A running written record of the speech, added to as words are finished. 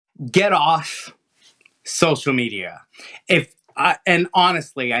Get off social media. And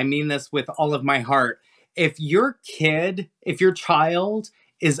honestly, I mean this with all of my heart. If your child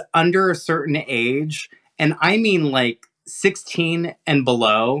is under a certain age, and I mean like 16 and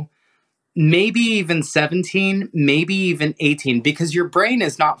below, maybe even 17, maybe even 18, because your brain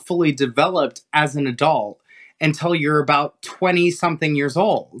is not fully developed as an adult until you're about 20 something years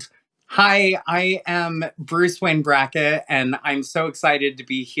old. Hi, I am Bruce Wayne Brackett, and I'm so excited to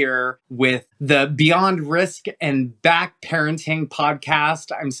be here with the Beyond Risk and Back Parenting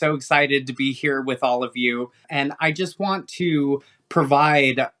podcast. I'm so excited to be here with all of you. And I just want to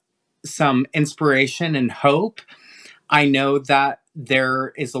provide some inspiration and hope. I know that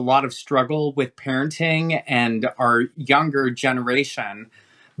there is a lot of struggle with parenting and our younger generation,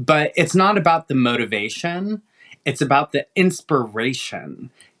 but it's not about the motivation. It's about the inspiration,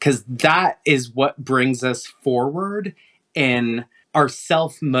 because that is what brings us forward in our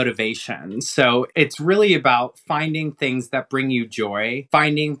self-motivation. So it's really about finding things that bring you joy,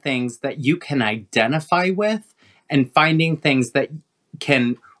 finding things that you can identify with, and finding things that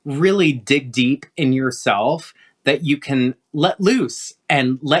can really dig deep in yourself, that you can let loose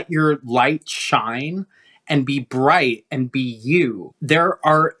and let your light shine and be bright and be you. There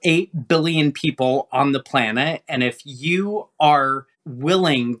are 8 billion people on the planet. And if you are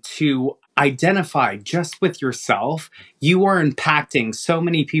willing to identify just with yourself, you are impacting so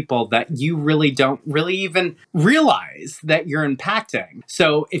many people that you really don't really even realize that you're impacting.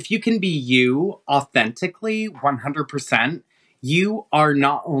 So if you can be you authentically, 100%, you are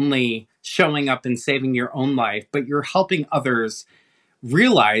not only showing up and saving your own life, but you're helping others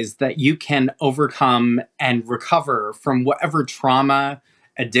realize that you can overcome and recover from whatever trauma,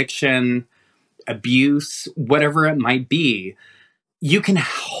 addiction, abuse, whatever it might be. You can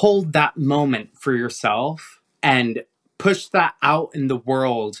hold that moment for yourself and push that out in the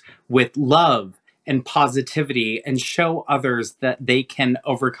world with love and positivity and show others that they can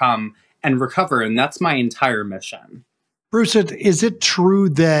overcome and recover. And that's my entire mission. Bruce, is it true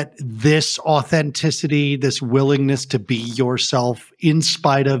that this authenticity, this willingness to be yourself in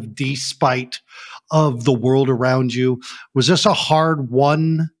spite of, despite of the world around you, was this a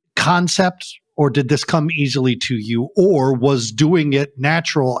hard-won concept, or did this come easily to you, or was doing it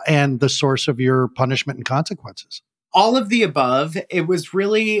natural and the source of your punishment and consequences? All of the above. It was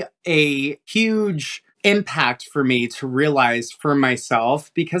really a huge impact for me to realize for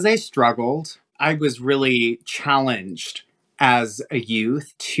myself, because I struggled. I was really challenged as a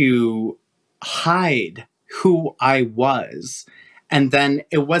youth to hide who I was. And then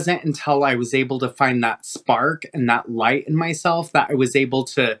it wasn't until I was able to find that spark and that light in myself that I was able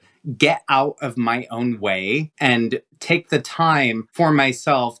to get out of my own way and take the time for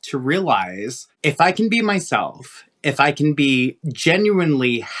myself to realize, if I can be myself, if I can be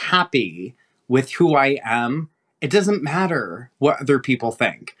genuinely happy with who I am, it doesn't matter what other people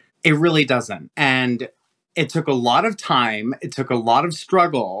think. It really doesn't. And it took a lot of time. It took a lot of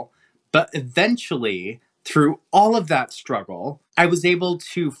struggle. But eventually, through all of that struggle, I was able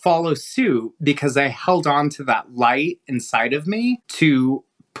to follow suit because I held on to that light inside of me to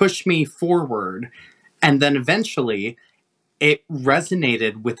push me forward. And then eventually, it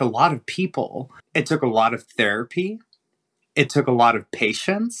resonated with a lot of people. It took a lot of therapy. It took a lot of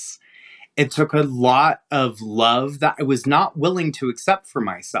patience. It took a lot of love that I was not willing to accept for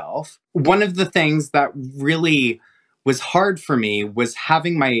myself. One of the things that really was hard for me was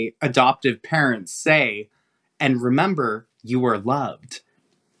having my adoptive parents say, "And remember, you are loved."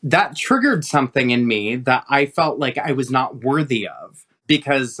 That triggered something in me that I felt like I was not worthy of,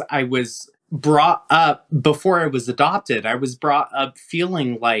 because I was brought up, before I was adopted, I was brought up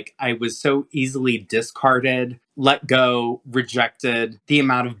feeling like I was so easily discarded, let go, rejected. The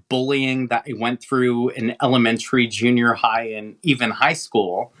amount of bullying that I went through in elementary, junior high, and even high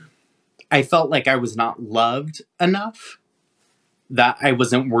school, I felt like I was not loved enough, that I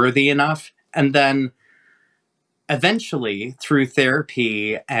wasn't worthy enough. And then eventually, through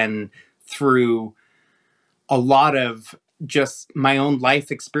therapy and through a lot of just my own life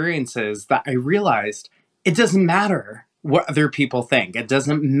experiences, that I realized it doesn't matter what other people think. It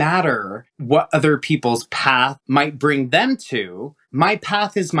doesn't matter what other people's path might bring them to. My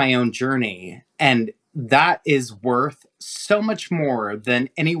path is my own journey, and that is worth so much more than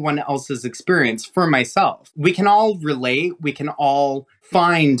anyone else's experience for myself. We can all relate. We can all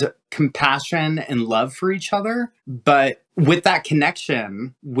find compassion and love for each other. But with that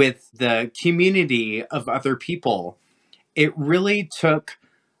connection with the community of other people, it really took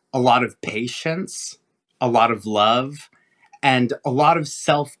a lot of patience, a lot of love, and a lot of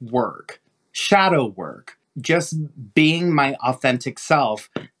self-work, shadow work, just being my authentic self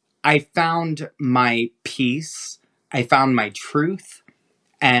I found my peace, I found my truth,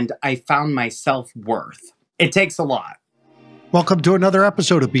 and I found my self-worth. It takes a lot. Welcome to another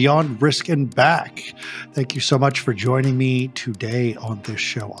episode of Beyond Risk and Back. Thank you so much for joining me today on this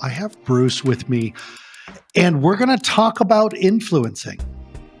show. I have Bruce with me, and we're going to talk about influencing.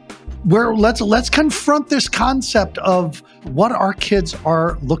 Let's confront this concept of what our kids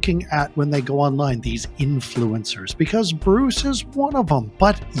are looking at when they go online, these influencers, because Bruce is one of them.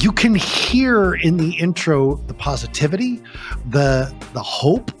 But you can hear in the intro the positivity, the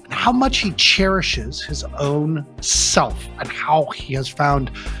hope, and how much he cherishes his own self and how he has found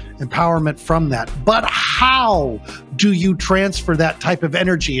empowerment from that. But how do you transfer that type of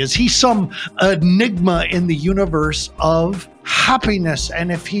energy? Is he some enigma in the universe of happiness?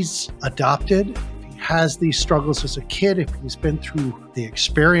 And if he's adopted, if he has these struggles as a kid, if he's been through the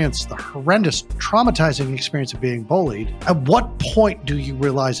experience, the horrendous, traumatizing experience of being bullied, at what point do you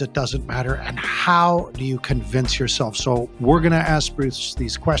realize it doesn't matter? And how do you convince yourself? So we're going to ask Bruce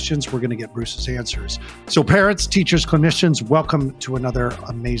these questions. We're going to get Bruce's answers. So parents, teachers, clinicians, welcome to another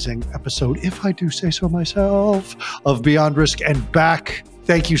amazing episode, if I do say so myself, of Beyond Risk and Back.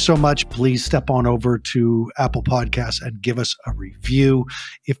 Thank you so much. Please step on over to Apple Podcasts and give us a review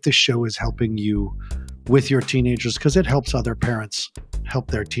if the show is helping you with your teenagers, because it helps other parents help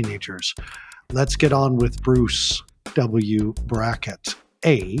their teenagers. Let's get on with Bruce W. Brackett,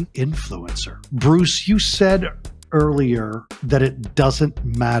 a influencer. Bruce, you said earlier that it doesn't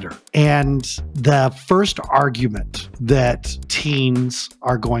matter. And the first argument that teens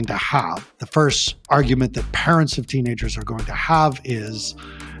are going to have, the first argument that parents of teenagers are going to have is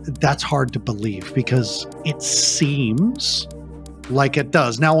that's hard to believe because it seems like it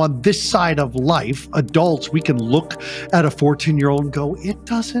does. Now, on this side of life, adults, we can look at a 14-year-old and go, it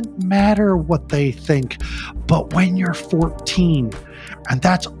doesn't matter what they think. But when you're 14 and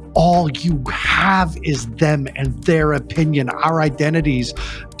that's all you have is them and their opinion, our identities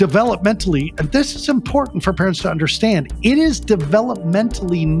developmentally, and this is important for parents to understand, it is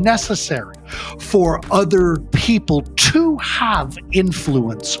developmentally necessary for other people to have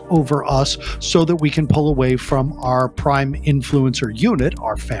influence over us so that we can pull away from our prime influencer unit,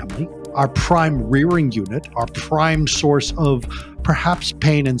 our family, our prime rearing unit, our prime source of perhaps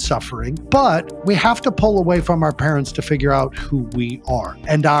pain and suffering. But we have to pull away from our parents to figure out who we are.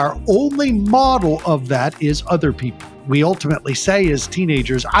 And our only model of that is other people. We ultimately say as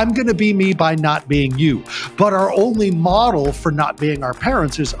teenagers, I'm going to be me by not being you. But our only model for not being our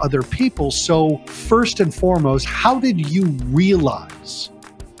parents is other people. So first and foremost, how did you realize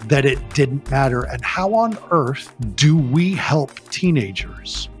that it didn't matter? And how on earth do we help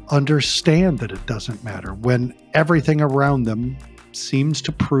teenagers understand that it doesn't matter when everything around them seems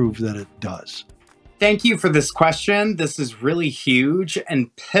to prove that it does? Thank you for this question. This is really huge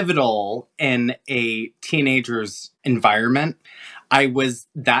and pivotal in a teenager's environment. I was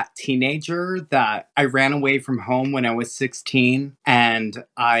that teenager that I ran away from home when I was 16, and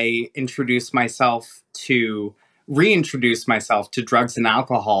I reintroduced myself to drugs and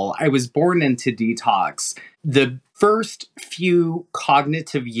alcohol. I was born into detox. The first few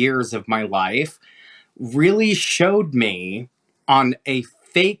cognitive years of my life really showed me on a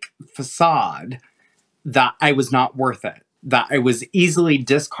fake facade that I was not worth it, that I was easily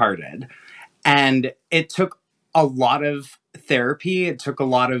discarded. And it took a lot of therapy. It took a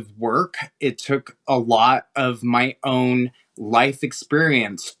lot of work. It took a lot of my own life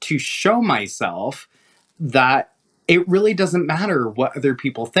experience to show myself that it really doesn't matter what other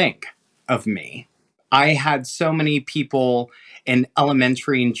people think of me. I had so many people in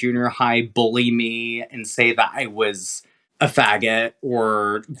elementary and junior high bully me and say that I was a faggot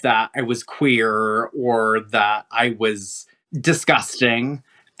or that I was queer or that I was disgusting.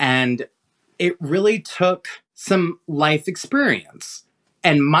 And it really took some life experience.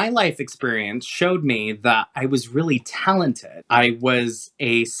 And my life experience showed me that I was really talented. I was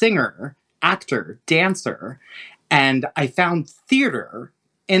a singer, actor, dancer, and I found theater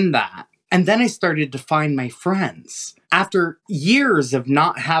in that. And then I started to find my friends. After years of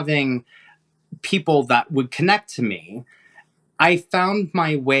not having people that would connect to me, I found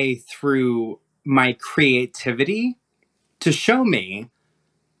my way through my creativity to show me,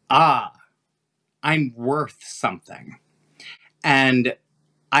 I'm worth something. And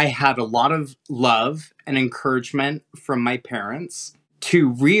I had a lot of love and encouragement from my parents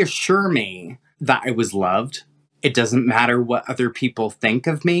to reassure me that I was loved. It doesn't matter what other people think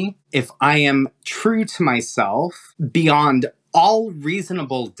of me. If I am true to myself beyond all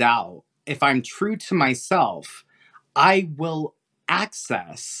reasonable doubt, if I'm true to myself, I will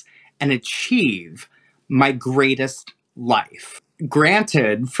access and achieve my greatest life.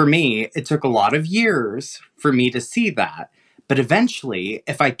 granted, for me, it took a lot of years for me to see that. But eventually,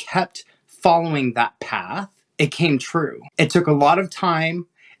 if I kept following that path, it came true. It took a lot of time,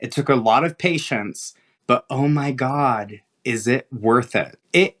 it took a lot of patience, but oh my God, is it worth it?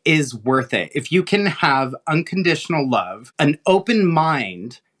 It is worth it. If you can have unconditional love, an open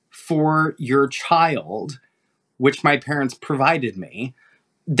mind for your child, which my parents provided me,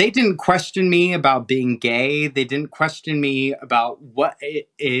 they didn't question me about being gay. They didn't question me about what it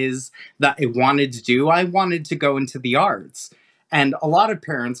is that I wanted to do. I wanted to go into the arts. And a lot of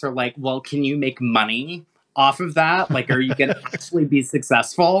parents are like, well, can you make money off of that? Like, are you going to actually be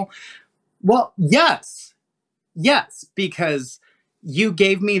successful? Well, yes. Yes, because you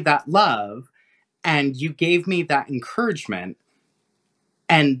gave me that love and you gave me that encouragement.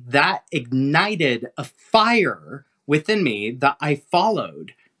 And that ignited a fire within me that I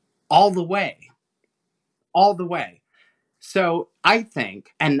followed all the way, all the way. So I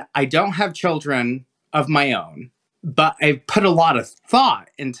think, and I don't have children of my own, but I put a lot of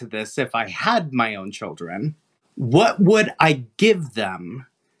thought into this. If I had my own children, what would I give them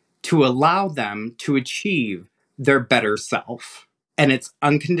to allow them to achieve their better self? And it's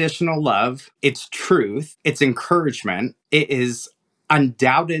unconditional love, it's truth, it's encouragement, it is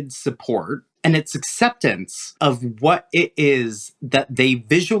undoubted support, and it's acceptance of what it is that they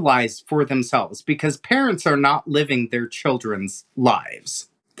visualize for themselves, because parents are not living their children's lives.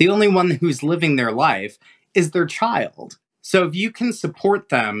 The only one who's living their life is their child. So if you can support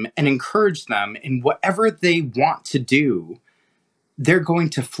them and encourage them in whatever they want to do, they're going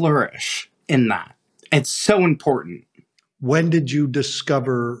to flourish in that. It's so important. When did you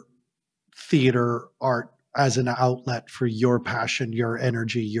discover theater art as an outlet for your passion, your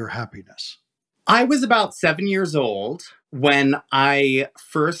energy, your happiness? I was about 7 years old when I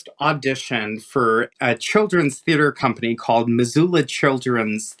first auditioned for a children's theater company called Missoula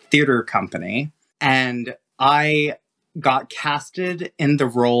Children's Theater Company. And I got casted in the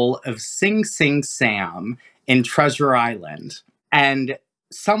role of Sing Sing Sam in Treasure Island. And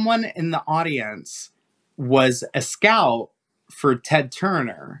someone in the audience was a scout for Ted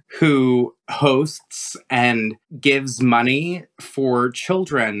Turner, who hosts and gives money for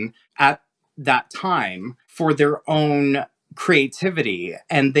children at that time for their own creativity.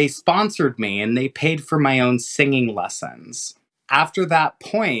 And they sponsored me and they paid for my own singing lessons. After that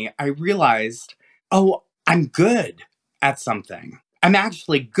point, I realized, oh, I'm good at something. I'm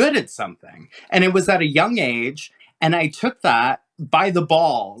actually good at something. And it was at a young age. And I took that by the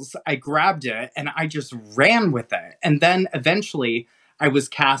balls. I grabbed it and I just ran with it. And then eventually I was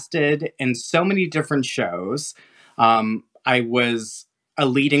casted in so many different shows. I was a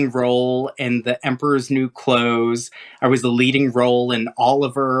leading role in The Emperor's New Clothes. I was a leading role in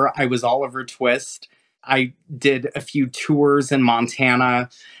Oliver. I was Oliver Twist. I did a few tours in Montana,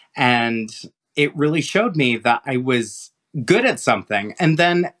 and it really showed me that I was good at something. And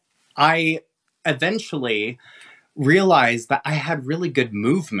then I eventually realized that I had really good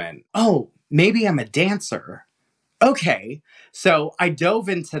movement. Oh, maybe I'm a dancer. Okay. So I dove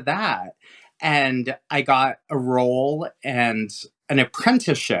into that and I got a role and an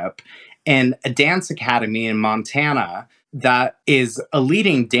apprenticeship in a dance academy in Montana that is a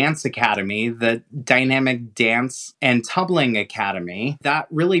leading dance academy, the Dynamic Dance and Tumbling Academy, that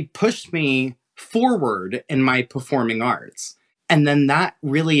really pushed me forward in my performing arts. And then that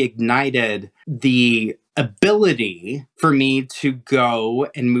really ignited the ability for me to go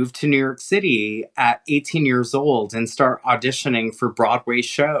and move to New York City at 18 years old and start auditioning for Broadway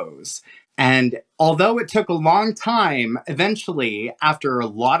shows. And although it took a long time, eventually, after a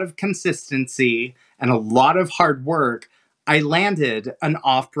lot of consistency and a lot of hard work, I landed an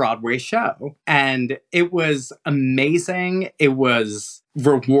off-Broadway show. And it was amazing. It was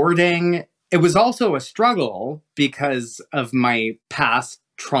rewarding. It was also a struggle because of my past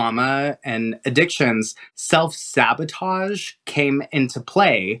trauma and addictions. Self-sabotage came into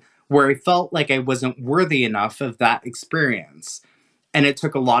play where I felt like I wasn't worthy enough of that experience. And it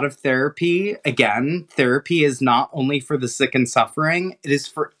took a lot of therapy. Again, therapy is not only for the sick and suffering, it is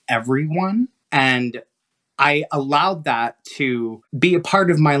for everyone. And I allowed that to be a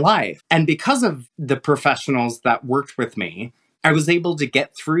part of my life. And because of the professionals that worked with me, I was able to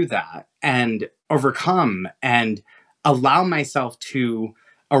get through that and overcome and allow myself to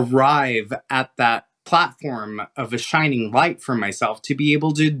arrive at that platform of a shining light for myself to be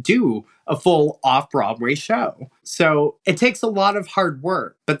able to do a full off-Broadway show. So it takes a lot of hard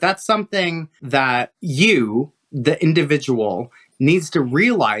work, but that's something that you, the individual, needs to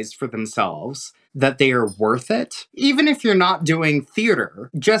realize for themselves that they are worth it. Even if you're not doing theater,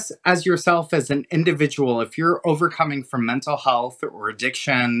 just as yourself as an individual, if you're overcoming from mental health or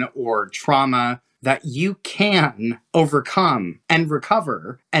addiction or trauma, that you can overcome and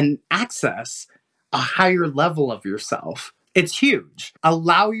recover and access a higher level of yourself. It's huge.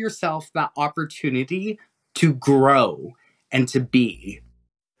 Allow yourself that opportunity to grow and to be.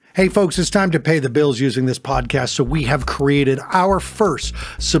 Hey, folks, it's time to pay the bills using this podcast, so we have created our first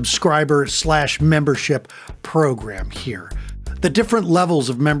subscriber/membership program here. The different levels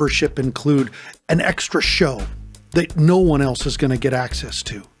of membership include an extra show that no one else is going to get access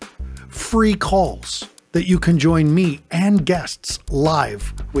to, free calls that you can join me and guests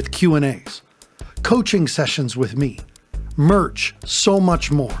live with Q&As, coaching sessions with me, merch, so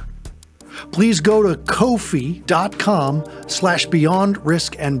much more. Please go to ko-fi.com/beyond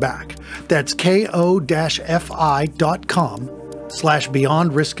risk and back. That's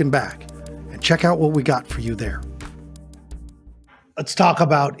ko-fi.com/beyond risk and back. And check out what we got for you there. Let's talk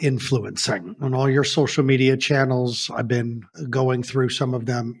about influencing on all your social media channels. I've been going through some of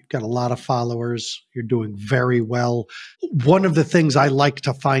them. You've got a lot of followers. You're doing very well. One of the things I like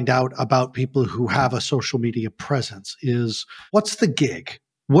to find out about people who have a social media presence is, what's the gig?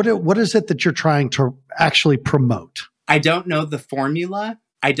 What is it that you're trying to actually promote? I don't know the formula.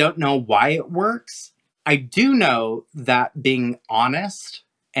 I don't know why it works. I do know that being honest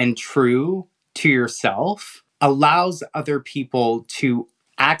and true to yourself allows other people to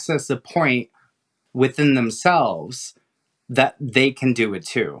access a point within themselves that they can do it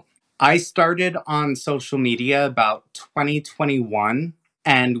too. I started on social media about 2021,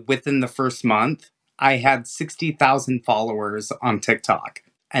 and within the first month, I had 60,000 followers on TikTok.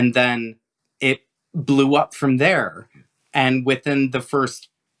 And then it blew up from there. And within the first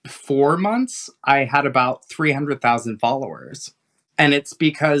 4 months, I had about 300,000 followers. And it's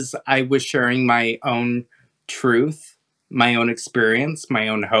because I was sharing my own truth, my own experience, my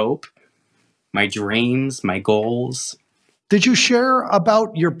own hope, my dreams, my goals. Did you share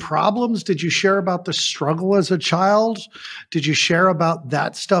about your problems? Did you share about the struggle as a child? Did you share about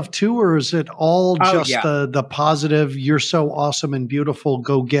that stuff too? Or is it all just the positive, you're so awesome and beautiful,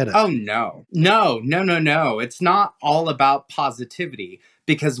 go get it? Oh, no. No. It's not all about positivity,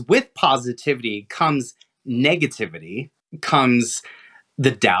 because with positivity comes negativity, comes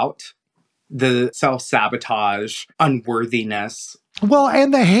the doubt, the self-sabotage, unworthiness. Well,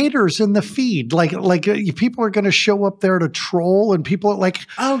 and the haters in the feed, like people are going to show up there to troll, and people are like,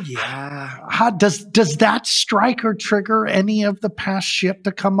 oh yeah. How does that strike or trigger any of the past shit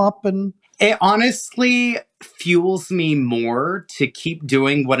to come up? And it honestly fuels me more to keep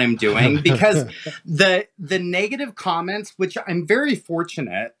doing what I'm doing, because the negative comments, which I'm very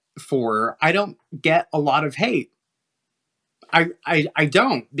fortunate for, I don't get a lot of hate. I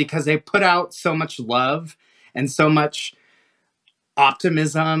don't, because I put out so much love and so much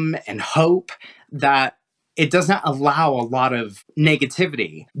optimism and hope that it doesn't allow a lot of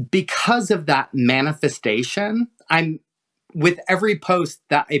negativity. Because of that manifestation, I'm, with every post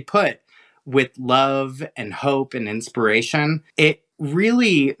that I put with love and hope and inspiration, it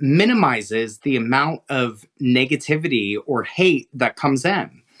really minimizes the amount of negativity or hate that comes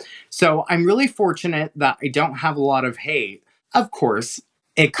in. So I'm really fortunate that I don't have a lot of hate. Of course,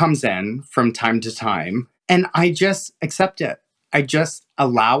 it comes in from time to time, and I just accept it. I just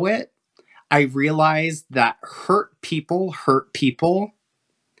allow it. I realize that hurt people,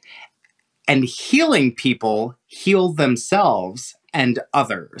 and healing people heal themselves and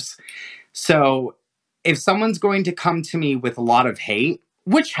others. So if someone's going to come to me with a lot of hate,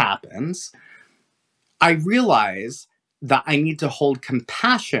 which happens, I realize that I need to hold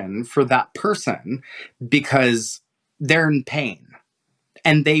compassion for that person, because they're in pain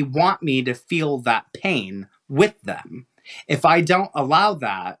and they want me to feel that pain with them. If I don't allow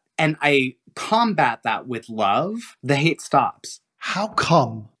that and I combat that with love, the hate stops. How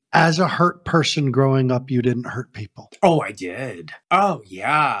come, as a hurt person growing up, you didn't hurt people? Oh, I did. Oh,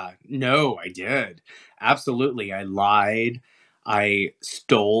 yeah. No, I did. Absolutely. I lied. I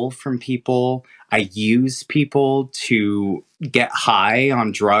stole from people. I used people to get high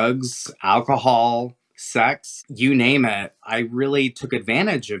on drugs, alcohol, sex, you name it. I really took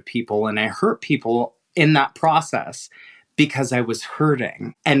advantage of people, and I hurt people in that process because I was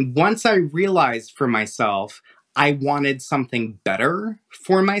hurting. And once I realized for myself, I wanted something better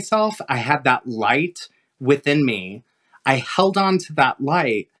for myself. I had that light within me. I held on to that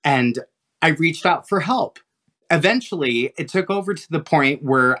light and I reached out for help. Eventually, it took over to the point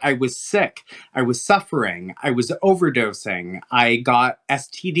where I was sick. I was suffering. I was overdosing. I got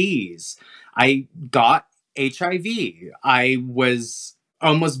STDs. I got HIV. I was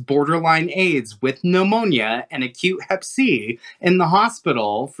almost borderline AIDS with pneumonia and acute hep C in the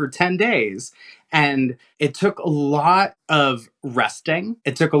hospital for 10 days. And it took a lot of resting.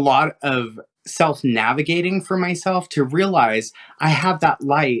 It took a lot of self navigating for myself to realize I have that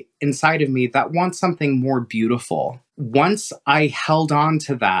light inside of me that wants something more beautiful. Once I held on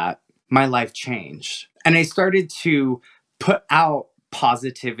to that, my life changed. And I started to put out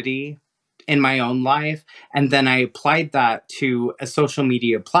positivity in my own life. And then I applied that to a social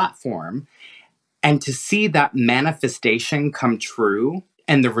media platform. And to see that manifestation come true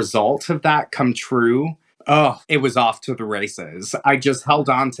and the result of that come true, oh, it was off to the races. I just held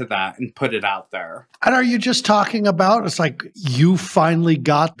on to that and put it out there. And are you just talking about, it's like you finally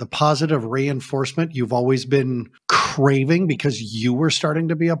got the positive reinforcement you've always been craving because you were starting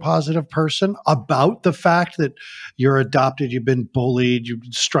to be a positive person about the fact that you're adopted, you've been bullied, you've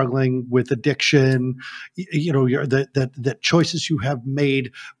been struggling with addiction, that choices you have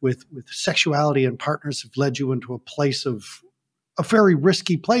made with sexuality and partners have led you into a place of a very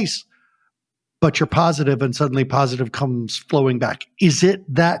risky place, but you're positive and suddenly positive comes flowing back. Is it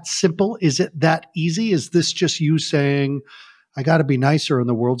that simple? Is it that easy? Is this just you saying, I got to be nicer and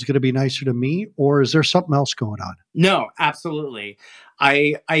the world's going to be nicer to me? Or is there something else going on? No, absolutely.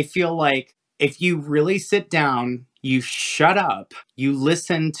 I feel like if you really sit down, you shut up, you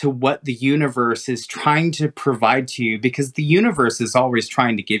listen to what the universe is trying to provide to you, because the universe is always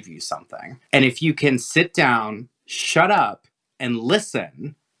trying to give you something. And if you can sit down, shut up, and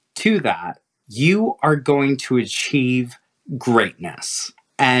listen to that, you are going to achieve greatness.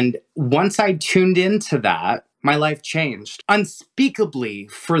 And once I tuned into that, my life changed unspeakably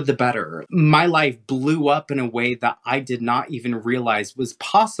for the better. My life blew up in a way that I did not even realize was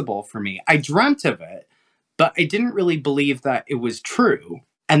possible for me. I dreamt of it, but I didn't really believe that it was true.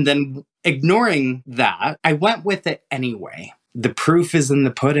 And then ignoring that, I went with it anyway. The proof is in the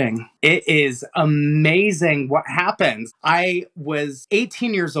pudding. It is amazing what happens. I was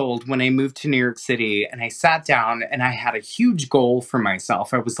 18 years old when I moved to New York City, and I sat down and I had a huge goal for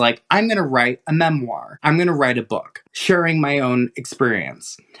myself. I was like, I'm going to write a memoir. I'm going to write a book sharing my own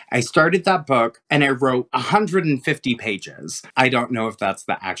experience. I started that book and I wrote 150 pages. I don't know if that's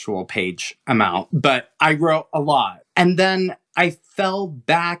the actual page amount, but I wrote a lot. And then I fell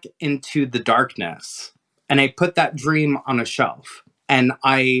back into the darkness. And I put that dream on a shelf, and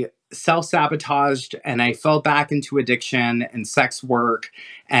I self-sabotaged, and I fell back into addiction and sex work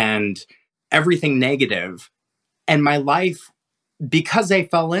and everything negative. And my life, because I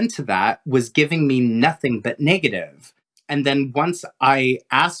fell into that, was giving me nothing but negative. And then once I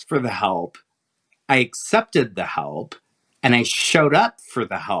asked for the help, I accepted the help, and I showed up for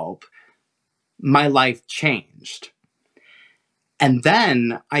the help, my life changed. And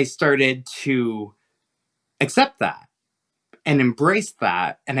then I started to accept that and embrace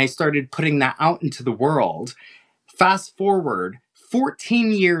that. And I started putting that out into the world. Fast forward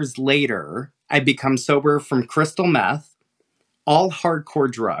 14 years later, I become sober from crystal meth, all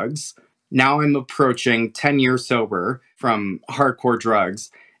hardcore drugs. Now I'm approaching 10 years sober from hardcore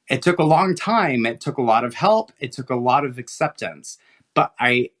drugs. It took a long time. It took a lot of help. It took a lot of acceptance, but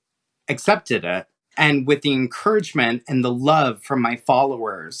I accepted it. And with the encouragement and the love from my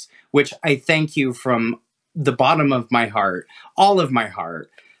followers, which I thank you from the bottom of my heart, all of my heart,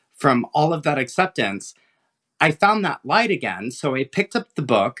 from all of that acceptance, I found that light again. So I picked up the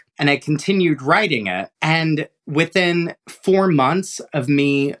book and I continued writing it. And within 4 months of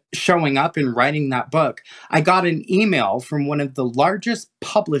me showing up and writing that book, I got an email from one of the largest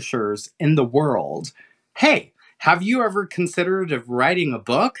publishers in the world. Hey, have you ever considered of writing a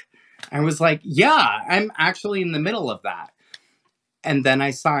book? I was like, yeah, I'm actually in the middle of that. And then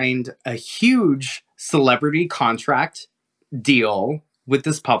I signed a huge celebrity contract deal with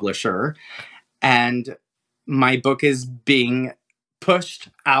this publisher. And my book is being pushed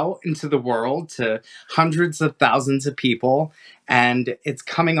out into the world to hundreds of thousands of people. And it's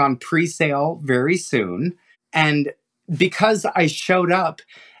coming on pre-sale very soon. And because I showed up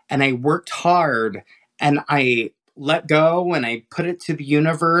and I worked hard and I let go and I put it to the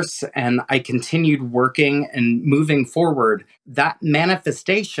universe and I continued working and moving forward, that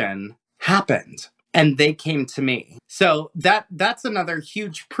manifestation happened and they came to me. So that's another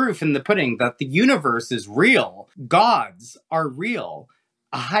huge proof in the pudding that the universe is real. Gods are real.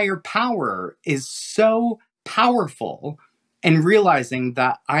 A higher power is so powerful, and realizing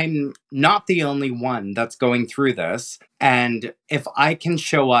that I'm not the only one that's going through this. And if I can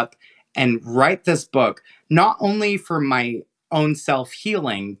show up and write this book, not only for my own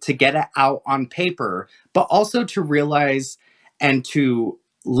self-healing, to get it out on paper, but also to realize and to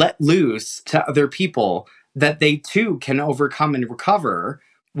let loose to other people that they too can overcome and recover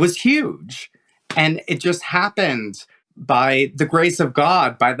was huge. And it just happened by the grace of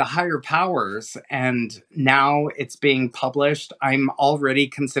God, by the higher powers. And now it's being published. I'm already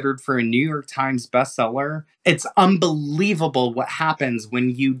considered for a New York Times bestseller. It's unbelievable what happens when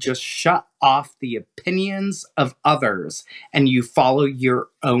you just shut off the opinions of others and you follow your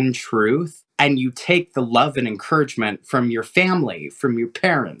own truth. And you take the love and encouragement from your family, from your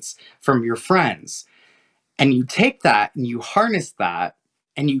parents, from your friends, and you take that and you harness that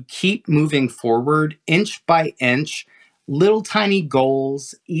and you keep moving forward inch by inch, little tiny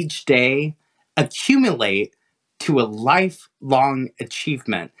goals each day accumulate to a lifelong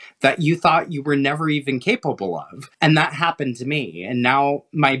achievement that you thought you were never even capable of. And that happened to me. And now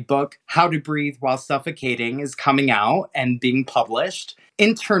my book, How to Breathe While Suffocating, is coming out and being published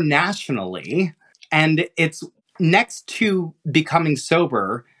internationally. And it's next to becoming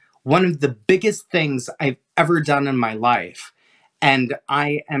sober, one of the biggest things I've ever done in my life. And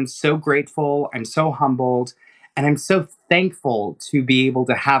I am so grateful. I'm so humbled. And I'm so thankful to be able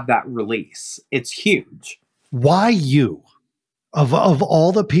to have that release. It's huge. Why you? Of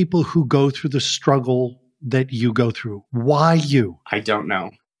all the people who go through the struggle that you go through, why you? I don't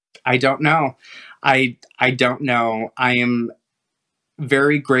know. I don't know. I don't know. I am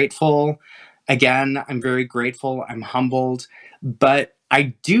very grateful. Again, I'm very grateful. I'm humbled. But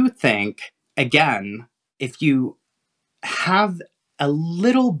I do think, again, if you have a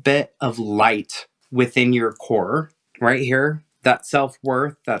little bit of light within your core, right here, that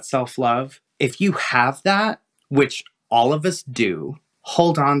self-worth, that self-love, if you have that, which all of us do,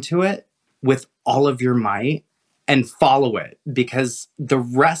 hold on to it with all of your might and follow it, because the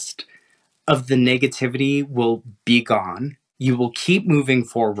rest of the negativity will be gone. You will keep moving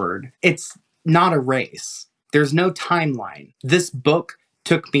forward. It's not a race. There's no timeline. This book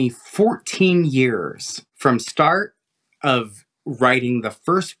took me 14 years from start of writing the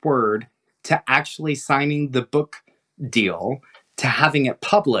first word to actually signing the book deal to having it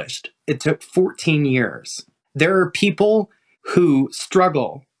published. It took 14 years. There are people who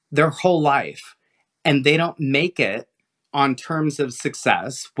struggle their whole life and they don't make it on terms of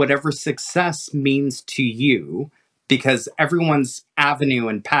success, whatever success means to you, because everyone's avenue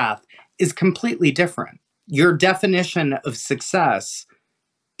and path is completely different. Your definition of success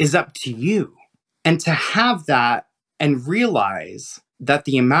is up to you. And to have that and realize that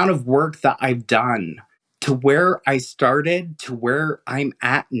the amount of work that I've done to where I started to where I'm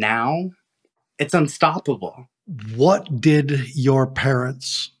at now, it's unstoppable. What did your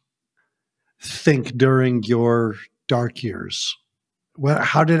parents think during your dark years?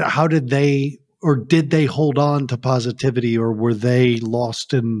 How did they, or did they hold on to positivity, or were they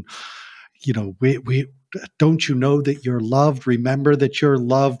lost in, we don't you know that you're loved? Remember that you're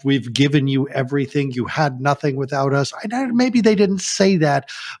loved. We've given you everything. You had nothing without us. Maybe they didn't say that,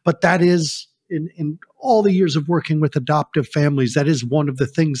 but that is in all the years of working with adoptive families, that is one of the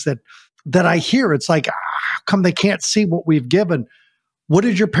things that I hear. It's like, how come they can't see what we've given? What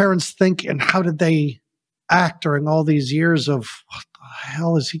did your parents think, and how did they act during all these years of, what the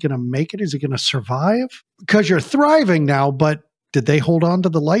hell, is he going to make it? Is he going to survive? Because you're thriving now, but did they hold on to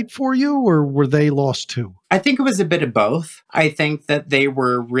the light for you, or were they lost too? I think it was a bit of both. I think that they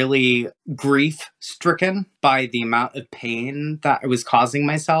were really grief-stricken by the amount of pain that I was causing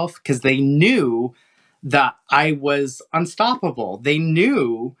myself, because they knew that I was unstoppable. They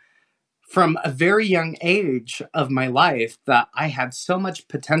knew from a very young age of my life that I had so much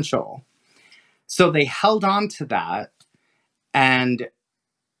potential. So they held on to that, and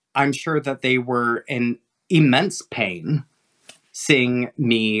I'm sure that they were in immense pain seeing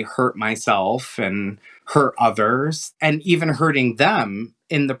me hurt myself and hurt others, and even hurting them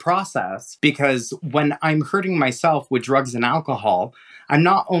in the process. Because when I'm hurting myself with drugs and alcohol, I'm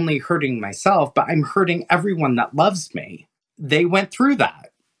not only hurting myself, but I'm hurting everyone that loves me. They went through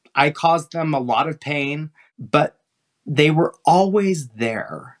that. I caused them a lot of pain, but they were always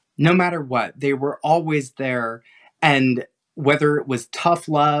there. No matter what, they were always there. And whether it was tough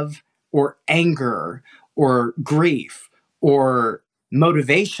love or anger or grief or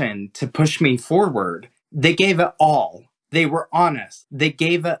motivation to push me forward, they gave it all. They were honest. They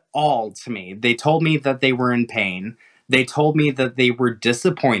gave it all to me. They told me that they were in pain. They told me that they were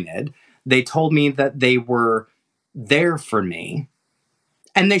disappointed. They told me that they were there for me.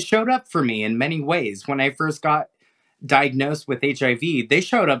 And they showed up for me in many ways. When I first got diagnosed with HIV, they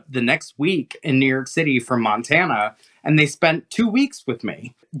showed up the next week in New York City from Montana, and they spent 2 weeks with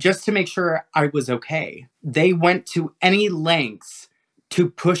me just to make sure I was okay. They went to any lengths to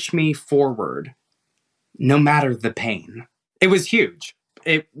push me forward, no matter the pain. It was huge.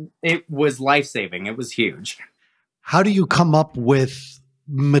 it it was life-saving. It was huge. How do you come up with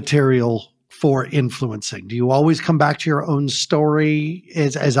material for influencing? Do you always come back to your own story?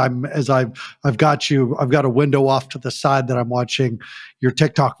 I've got a window off to the side that I'm watching your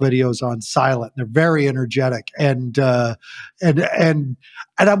TikTok videos on silent. They're very energetic, and I'm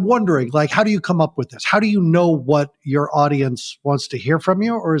wondering, like, how do you come up with this? How do you know what your audience wants to hear from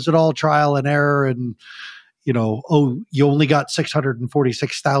you, or is it all trial and error? And oh, you only got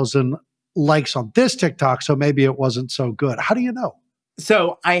 646,000 likes on this TikTok, so maybe it wasn't so good. How do you know?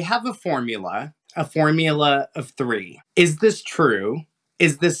 So I have a formula of three. Is this true?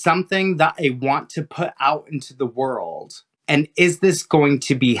 Is this something that I want to put out into the world? And is this going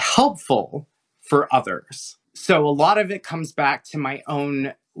to be helpful for others? So a lot of it comes back to my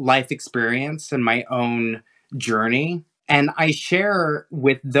own life experience and my own journey. And I share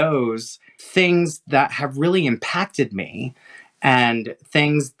with those things that have really impacted me and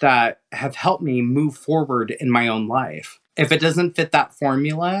things that have helped me move forward in my own life. If it doesn't fit that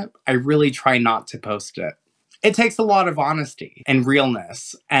formula, I really try not to post it. It takes a lot of honesty and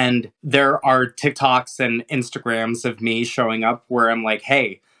realness. And there are TikToks and Instagrams of me showing up where I'm like,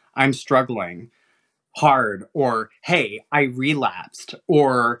 hey, I'm struggling hard, or hey, I relapsed,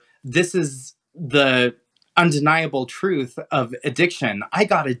 or this is the undeniable truth of addiction. I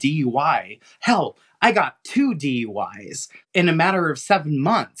got a DUI. Hell, I got 2 DUIs in a matter of 7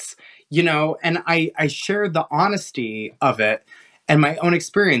 months, and I share the honesty of it and my own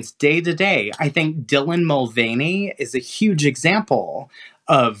experience day to day. I think Dylan Mulvaney is a huge example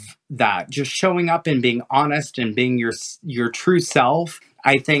of that, just showing up and being honest and being your true self.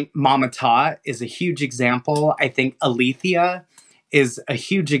 I think Mama Tot is a huge example. I think Alethea is a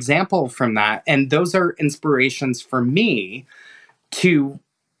huge example from that. And those are inspirations for me to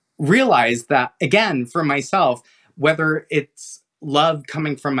realize that, again, for myself, whether it's love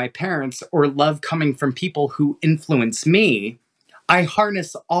coming from my parents or love coming from people who influence me, I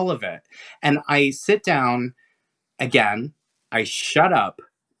harness all of it. And I sit down, again, I shut up,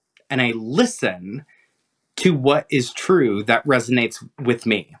 and I listen to what is true that resonates with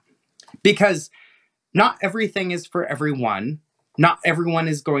me. Because not everything is for everyone. Not everyone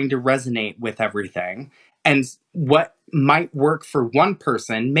is going to resonate with everything. And what might work for one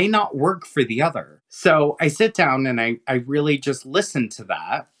person may not work for the other. So I sit down and I really just listen to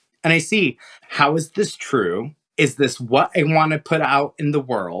that. And I see, how is this true? Is this what I want to put out in the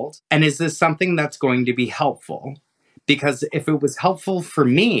world? And is this something that's going to be helpful? Because if it was helpful for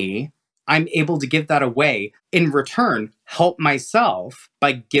me, I'm able to give that away. In return, help myself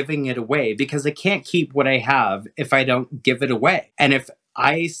by giving it away, because I can't keep what I have if I don't give it away. And if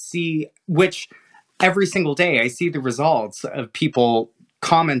I see, which every single day I see the results of people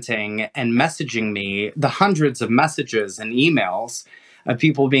commenting and messaging me, the hundreds of messages and emails of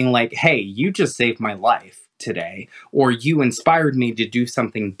people being like, hey, you just saved my life today, or you inspired me to do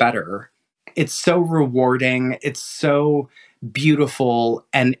something better. It's so rewarding. It's so beautiful,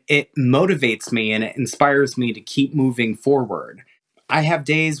 and it motivates me and it inspires me to keep moving forward. I have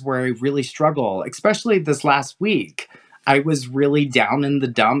days where I really struggle, especially this last week. I was really down in the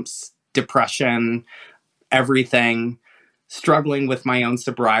dumps, depression, everything, struggling with my own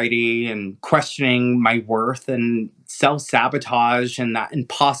sobriety and questioning my worth and self-sabotage and that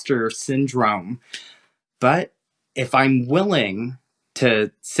imposter syndrome. But if I'm willing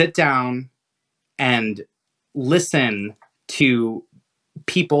to sit down and listen to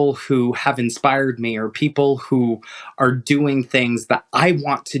people who have inspired me, or people who are doing things that I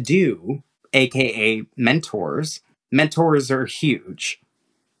want to do, aka mentors. Mentors are huge.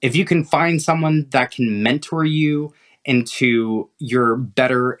 If you can find someone that can mentor you into your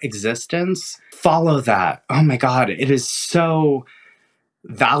better existence, follow that. Oh my God, it is so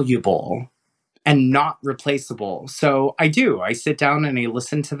valuable and not replaceable. So I sit down and I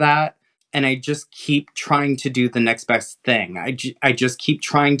listen to that. And I just keep trying to do the next best thing. I just keep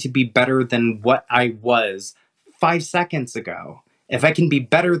trying to be better than what I was 5 seconds ago. If I can be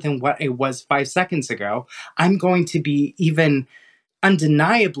better than what I was 5 seconds ago, I'm going to be even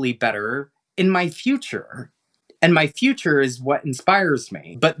undeniably better in my future. And my future is what inspires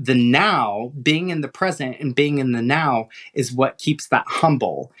me. But the now, being in the present and being in the now, is what keeps that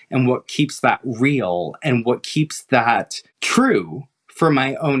humble and what keeps that real and what keeps that true. For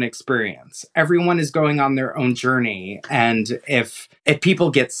my own experience, everyone is going on their own journey. And if people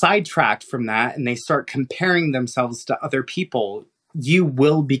get sidetracked from that and they start comparing themselves to other people, you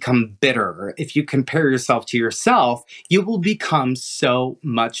will become bitter. If you compare yourself to yourself, you will become so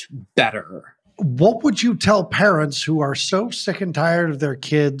much better. What would you tell parents who are so sick and tired of their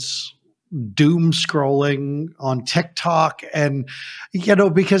kids doom scrolling on TikTok, and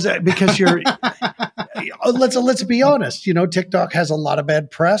because you're let's be honest, TikTok has a lot of bad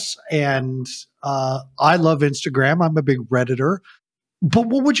press, and I love Instagram. I'm a big Redditor. But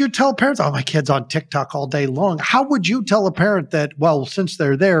what would you tell parents? Oh, my kid's on TikTok all day long. How would you tell a parent that, well, since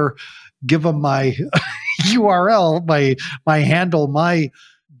they're there, give them my URL, my handle,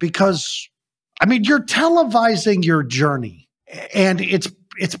 because you're televising your journey, and it's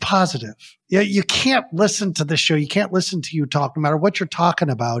positive. Yeah, you can't listen to the show. You can't listen to you talk, no matter what you're talking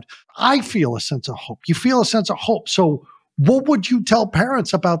about. I feel a sense of hope. You feel a sense of hope. So what would you tell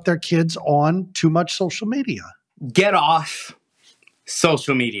parents about their kids on too much social media? Get off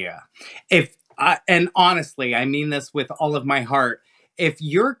social media. And honestly, I mean this with all of my heart. If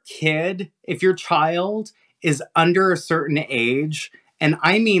your child is under a certain age, and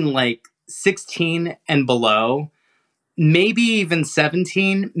I mean like 16 and below, maybe even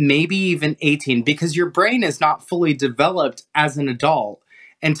 17, maybe even 18, because your brain is not fully developed as an adult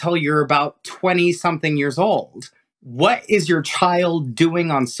until you're about 20 something years old. What is your child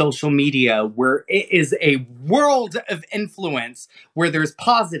doing on social media where it is a world of influence, where there's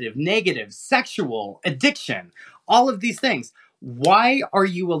positive, negative, sexual, addiction, all of these things? Why are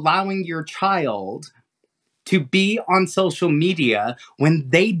you allowing your child to be on social media when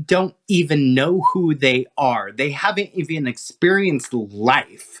they don't even know who they are? They haven't even experienced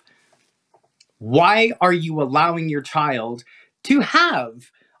life. Why are you allowing your child to have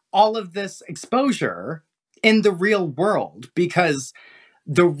all of this exposure in the real world? Because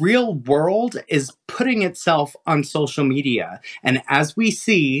the real world is putting itself on social media. And as we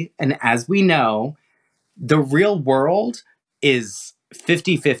see and as we know, the real world is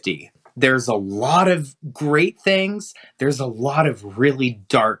 50-50. There's a lot of great things. There's a lot of really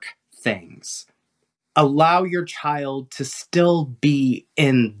dark things. Allow your child to still be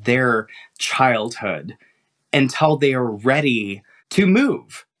in their childhood until they are ready to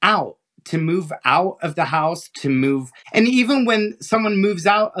move out of the house, to move. And even when someone moves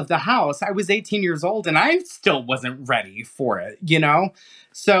out of the house, I was 18 years old and I still wasn't ready for it,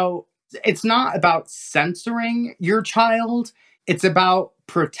 So it's not about censoring your child. It's about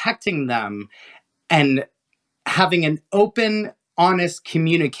protecting them and having an open, honest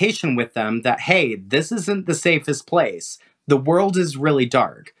communication with them that, hey, this isn't the safest place. The world is really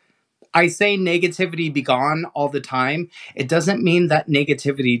dark. I say negativity be gone all the time. It doesn't mean that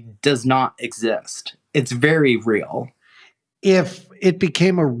negativity does not exist. It's very real. If it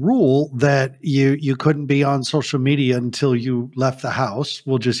became a rule that you couldn't be on social media until you left the house,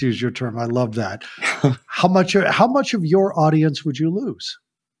 we'll just use your term. I love that. How much of your audience would you lose?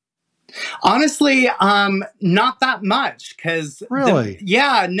 Honestly, not that much, because really,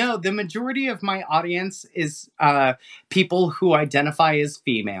 the majority of my audience is people who identify as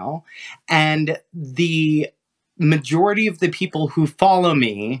female, and the majority of the people who follow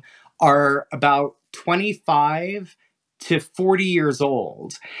me are about 25 to 40 years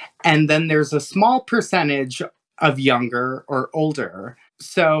old, and then there's a small percentage of younger or older.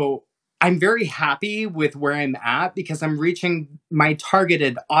 So I'm very happy with where I'm at because I'm reaching my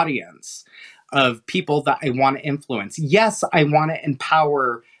targeted audience of people that I want to influence. Yes, I want to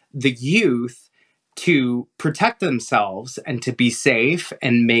empower the youth to protect themselves and to be safe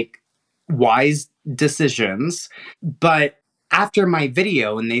and make wise decisions. But after my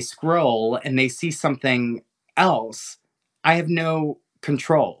video and they scroll and they see something else, I have no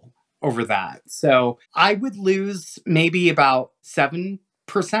control over that. So I would lose maybe about 7%,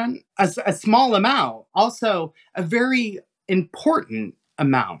 a small amount, also a very important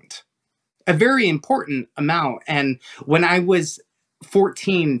amount. And when I was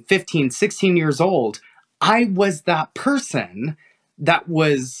 14, 15, 16 years old, I was that person that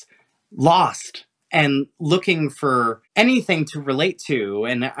was lost and looking for anything to relate to.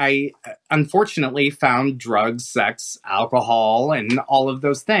 And I unfortunately found drugs, sex, alcohol, and all of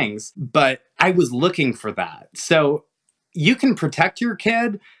those things. But I was looking for that. So you can protect your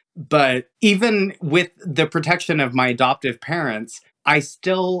kid, but even with the protection of my adoptive parents, I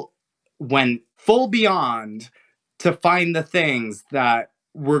still went full beyond to find the things that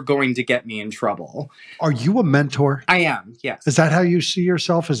were going to get me in trouble. Are you a mentor? I am, yes. Is that how you see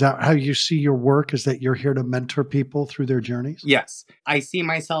yourself? Is that how you see your work? Is that you're here to mentor people through their journeys? Yes. I see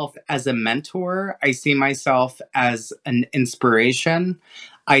myself as a mentor. I see myself as an inspiration.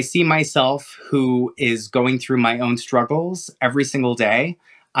 I see myself who is going through my own struggles every single day.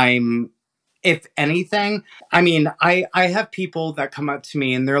 If anything, I have people that come up to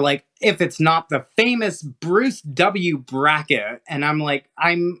me and they're like, if it's not the famous Bruce W. Brackett, and I'm like,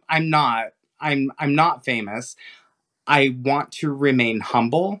 I'm not famous. I want to remain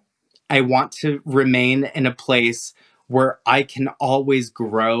humble I want to remain in a place where I can always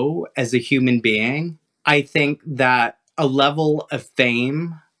grow as a human being. I think that a level of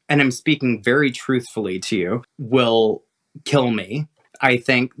fame, and I'm speaking very truthfully to you, will kill me. I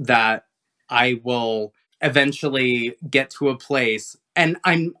think that I will eventually get to a place, and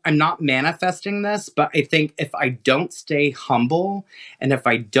I'm not manifesting this, but I think if I don't stay humble and if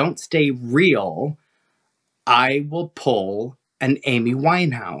I don't stay real, I will pull an Amy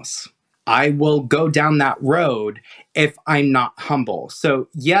Winehouse. I will go down that road if I'm not humble. So,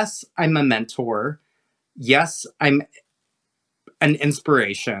 yes, I'm a mentor. Yes, I'm an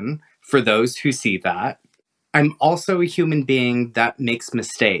inspiration for those who see that. I'm also a human being that makes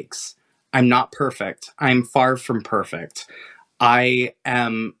mistakes. I'm not perfect. I'm far from perfect. I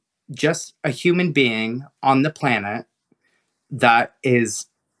am just a human being on the planet that is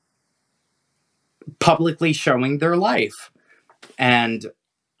publicly showing their life. And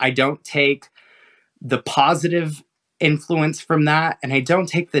I don't take the positive influence from that and I don't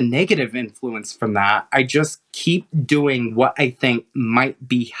take the negative influence from that. I just keep doing what I think might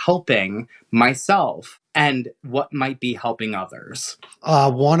be helping myself and what might be helping others.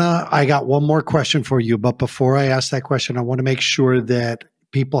 I got one more question for you, but before I ask that question, I want to make sure that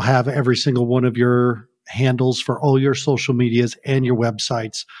people have every single one of your handles for all your social medias and your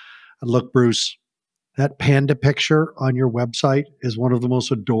websites. And look, Bruce, that panda picture on your website is one of the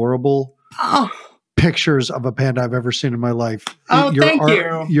most adorable pictures of a panda I've ever seen in my life. Thank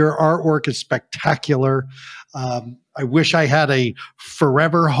you. Your artwork is spectacular. I wish I had a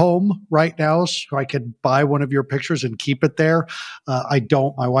forever home right now so I could buy one of your pictures and keep it there. I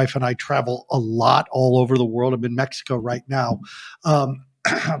don't. My wife and I travel a lot all over the world. I'm in Mexico right now.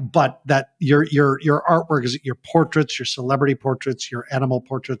 But that your artwork is your portraits, your celebrity portraits, your animal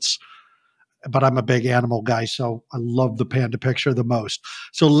portraits. But I'm a big animal guy, so I love the panda picture the most.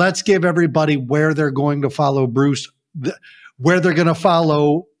 So let's give everybody where they're going to follow Bruce, where they're going to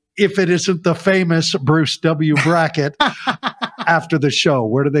follow, if it isn't the famous Bruce W. Brackett, after the show.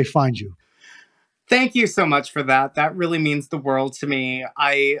 Where do they find you? Thank you so much for that. That really means the world to me.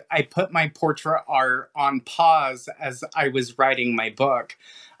 I put my portrait art on pause as I was writing my book.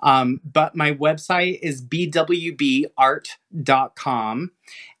 But my website is bwbart.com.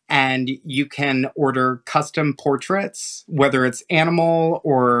 And you can order custom portraits, whether it's animal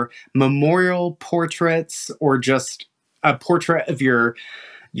or memorial portraits or just a portrait of your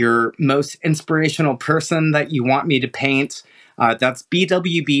most inspirational person that you want me to paint. That's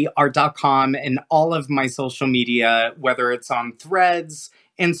bwbart.com, and all of my social media, whether it's on Threads,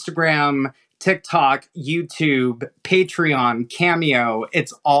 Instagram, TikTok, YouTube, Patreon, Cameo,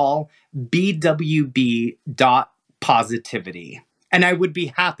 it's all bwb.positivity. And I would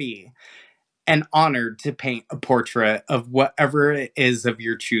be happy and honored to paint a portrait of whatever it is of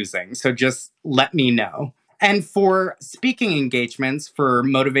your choosing. So just let me know. And for speaking engagements, for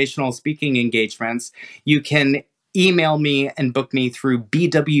motivational speaking engagements, you can email me and book me through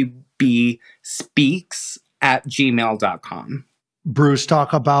bwbspeaks@gmail.com. Bruce,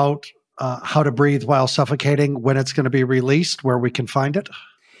 talk about How to Breathe While Suffocating, when it's going to be released, where we can find it.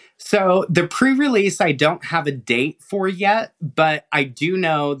 So the pre-release, I don't have a date for yet, but I do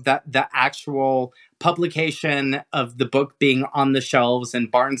know that the actual publication of the book being on the shelves in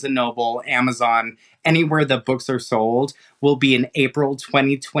Barnes & Noble, Amazon, anywhere that books are sold, will be in April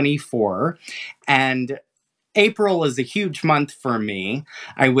 2024. And April is a huge month for me.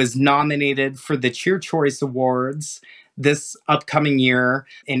 I was nominated for the Cheer Choice Awards this upcoming year.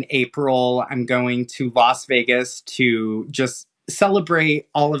 In April, I'm going to Las Vegas to just celebrate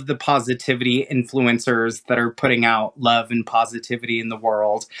all of the positivity influencers that are putting out love and positivity in the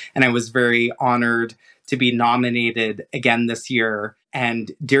world. And I was very honored to be nominated again this year.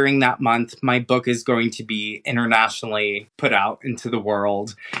 And during that month, my book is going to be internationally put out into the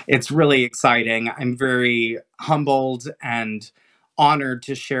world. It's really exciting. I'm very humbled and honored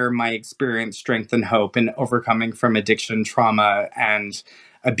to share my experience, strength, and hope in overcoming from addiction, trauma, and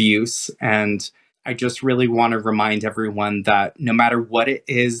abuse. And I just really want to remind everyone that no matter what it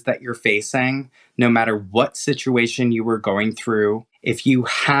is that you're facing, no matter what situation you were going through, if you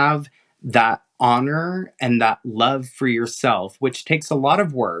have that honor and that love for yourself, which takes a lot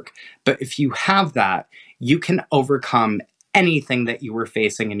of work, but if you have that, you can overcome anything that you were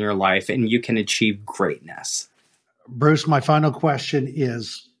facing in your life and you can achieve greatness. Bruce, my final question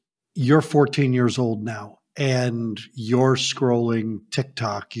is, you're 14 years old now, and you're scrolling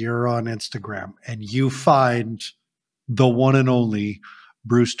TikTok, you're on Instagram, and you find the one and only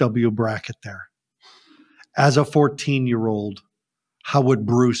Bruce W. Brackett there. As a 14-year-old, how would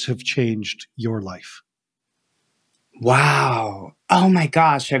Bruce have changed your life? Wow. Oh my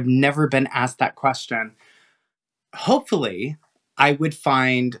gosh, I've never been asked that question. Hopefully, I would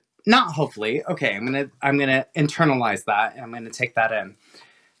find, not hopefully. Okay, I'm going to internalize that and I'm going to take that in.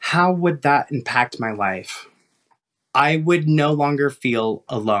 How would that impact my life? I would no longer feel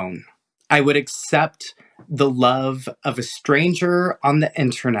alone. I would accept the love of a stranger on the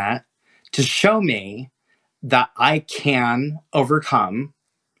internet to show me that I can overcome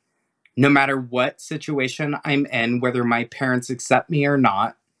no matter what situation I'm in, whether my parents accept me or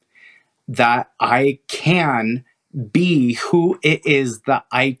not, that I can be who it is that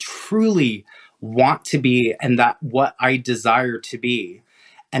I truly want to be and that what I desire to be.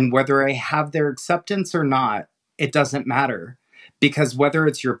 And whether I have their acceptance or not, it doesn't matter. Because whether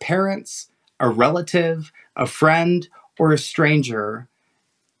it's your parents, a relative, a friend, or a stranger,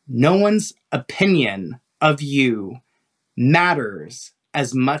 no one's opinion of you matters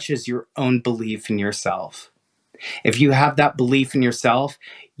as much as your own belief in yourself. If you have that belief in yourself,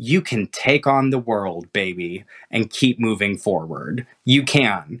 you can take on the world, baby, and keep moving forward. You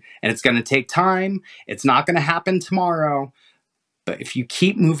can. And it's going to take time. It's not going to happen tomorrow. But if you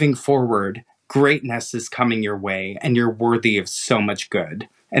keep moving forward, greatness is coming your way, and you're worthy of so much good.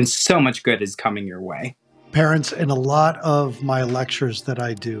 And so much good is coming your way. Parents, in a lot of my lectures that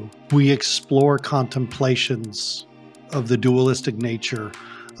I do, we explore contemplations of the dualistic nature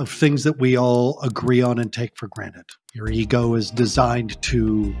of things that we all agree on and take for granted. Your ego is designed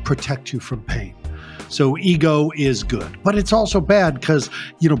to protect you from pain. So ego is good, but it's also bad because,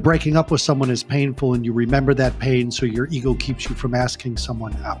 breaking up with someone is painful and you remember that pain. So your ego keeps you from asking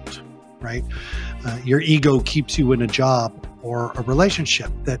someone out, right? Your ego keeps you in a job or a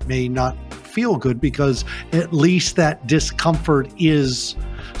relationship that may not feel good because at least that discomfort is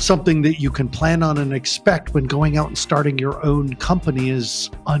something that you can plan on and expect. When going out and starting your own company is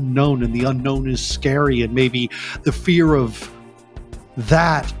unknown, and the unknown is scary, and maybe the fear of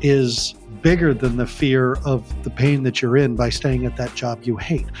that is bigger than the fear of the pain that you're in by staying at that job you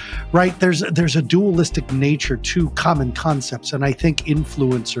hate, right? There's a dualistic nature to common concepts, and I think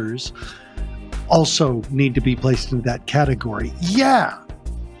influencers also need to be placed into that category. Yeah,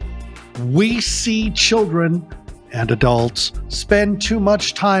 we see children and adults spend too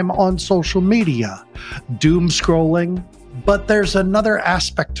much time on social media, doom scrolling. But there's another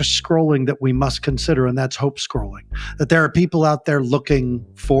aspect to scrolling that we must consider, and that's hope scrolling. That there are people out there looking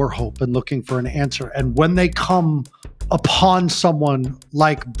for hope and looking for an answer. And when they come upon someone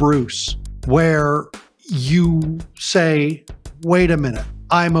like Bruce, where you say, wait a minute,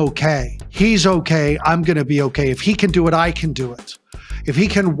 I'm okay. He's okay. I'm going to be okay. If he can do it, I can do it. If he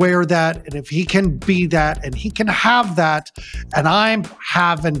can wear that, and if he can be that, and he can have that, and I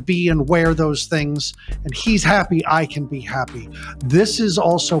have and be and wear those things, and he's happy, I can be happy. This is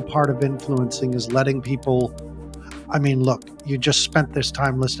also part of influencing, is letting people, look, you just spent this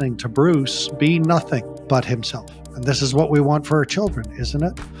time listening to Bruce be nothing but himself. And this is what we want for our children, isn't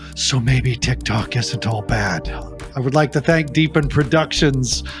it? So maybe TikTok isn't all bad. I would like to thank Deepen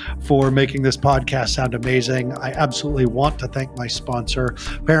Productions for making this podcast sound amazing. I absolutely want to thank my sponsor.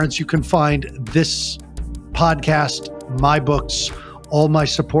 Parents, you can find this podcast, my books, all my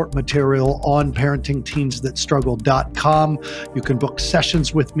support material on parentingteensthatstruggle.com. You can book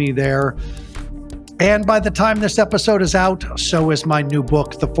sessions with me there. And by the time this episode is out, so is my new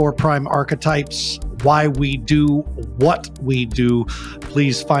book, The 4 Prime Archetypes, Why We Do What We Do.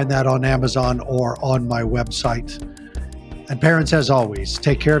 Please find that on Amazon or on my website. And parents, as always,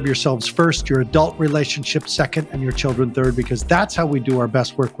 take care of yourselves first, your adult relationship second, and your children third, because that's how we do our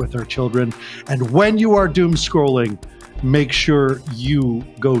best work with our children. And when you are doom scrolling, make sure you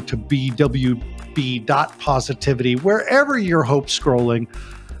go to bwb.positivity, wherever you're hope scrolling,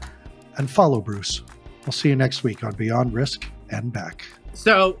 and follow Bruce. I'll see you next week on Beyond Risk and Back.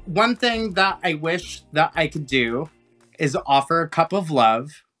 So one thing that I wish that I could do is offer a cup of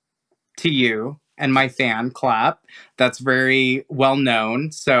love to you and my fan Clap. That's very well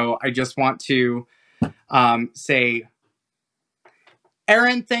known. So I just want to say,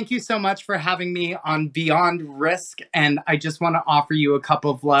 Erin, thank you so much for having me on Beyond Risk. And I just want to offer you a cup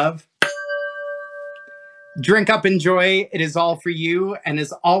of love. Drink up, enjoy. It is all for you. And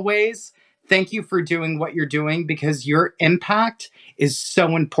as always, thank you for doing what you're doing, because your impact is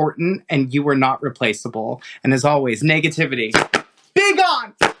so important and you are not replaceable. And as always, negativity.